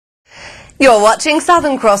You're watching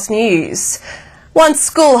Southern Cross News. Once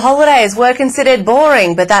school holidays were considered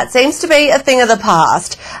boring, but that seems to be a thing of the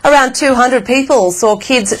past. Around 200 people saw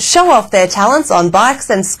kids show off their talents on bikes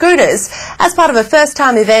and scooters as part of a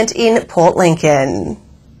first-time event in Port Lincoln.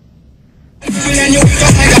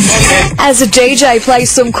 As a DJ plays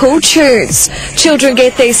some cool tunes, children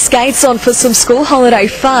get their skates on for some school holiday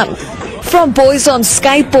fun. From boys on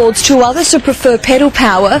skateboards to others who prefer pedal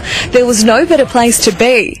power, there was no better place to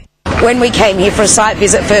be. When we came here for a site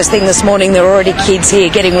visit first thing this morning, there were already kids here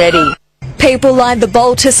getting ready. People lined the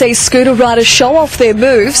bowl to see scooter riders show off their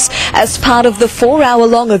moves as part of the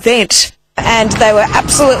 4-hour-long event. And they were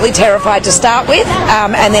absolutely terrified to start with,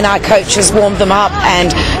 and then our coaches warmed them up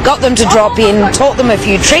and got them to drop in, taught them a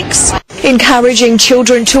few tricks. Encouraging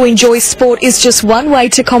children to enjoy sport is just one way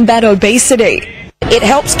to combat obesity. It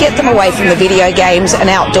helps get them away from the video games and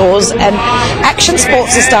outdoors, and action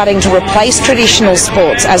sports are starting to replace traditional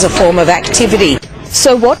sports as a form of activity.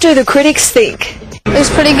 So what do the critics think? It was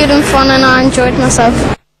pretty good and fun, and I enjoyed myself.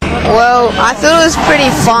 Well, I thought it was pretty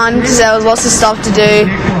fun because there was lots of stuff to do,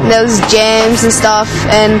 and there was jams and stuff,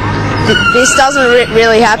 and this doesn't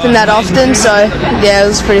really happen that often, so yeah, it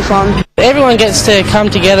was pretty fun. Everyone gets to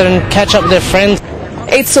come together and catch up with their friends.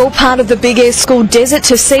 It's all part of the Big Air School Desert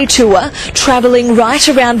to Sea tour, travelling right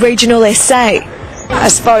around regional SA. I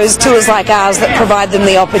suppose tours like ours that provide them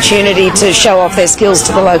the opportunity to show off their skills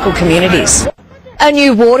to the local communities. A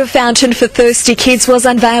new water fountain for thirsty kids was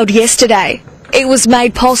unveiled yesterday. It was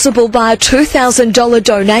made possible by a $2,000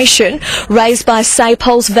 donation raised by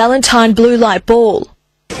Sapol's Valentine Blue Light Ball.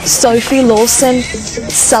 Sofi Lawson,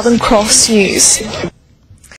 Southern Cross News.